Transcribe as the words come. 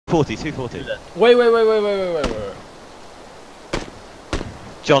240, 240. Wait.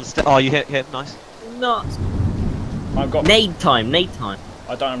 John, oh, you hit him, nice. Not. I've got. Nade time. I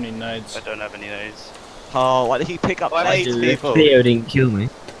don't have any nades. I don't have any nades. Oh, why did he pick up nades, people? Theo didn't kill me.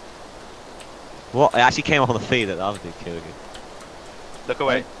 What? It actually came off on the feed that the other dude killed you. Look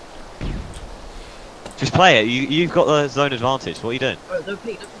away. Just play it. You've got the zone advantage. What are you doing? Oh, don't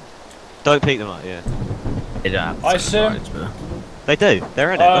peek. Don't peek them up. Yeah. They don't have I see him. They do.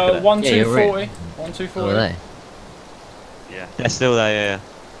 They're in it. Look at it. 1 2 Yeah, 40. right. 1 2 Oh, 40. are they? Yeah. They're still there. Yeah.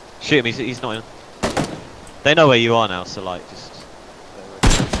 Shoot him. He's not in. They know where you are now. So like, just.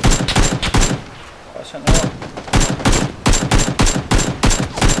 I sent them up.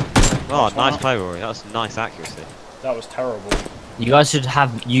 Oh, nice play, Rory. That was nice accuracy. That was terrible. You guys should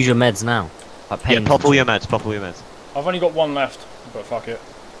use your meds now. Like Yeah, pop all your meds. Pop all your meds. I've only got one left, but fuck it.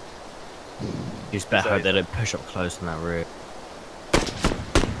 You just better hope they don't push up close on that route.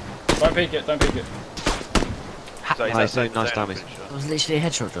 Don't peek it. So he's Nice, outside nice zone, I'm damage. pretty That sure. was literally a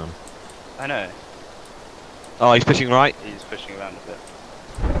headshot, John. I know. Oh, he's pushing right. He's pushing around a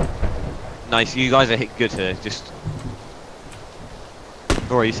bit. Nice. You guys are hit good here. Just.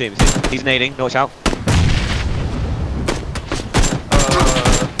 Rory, you see him. He's nading. Watch out.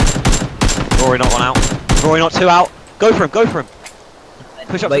 Rory not one out. Rory not two out. Go for him.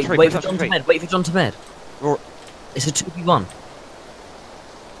 Push up to three. Wait for John to med. Wait for John to med. It's a 2v1.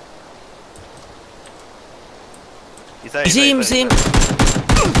 See him.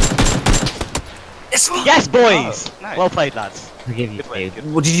 Yes, boys. Oh, nice. Well played, lads. Forgive you. Good win,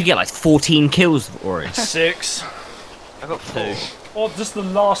 good. What did you get? Like 14 kills, Rory? 6. I got 4. Two. Or just the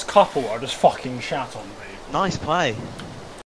last couple I just fucking shat on, mate. Nice play.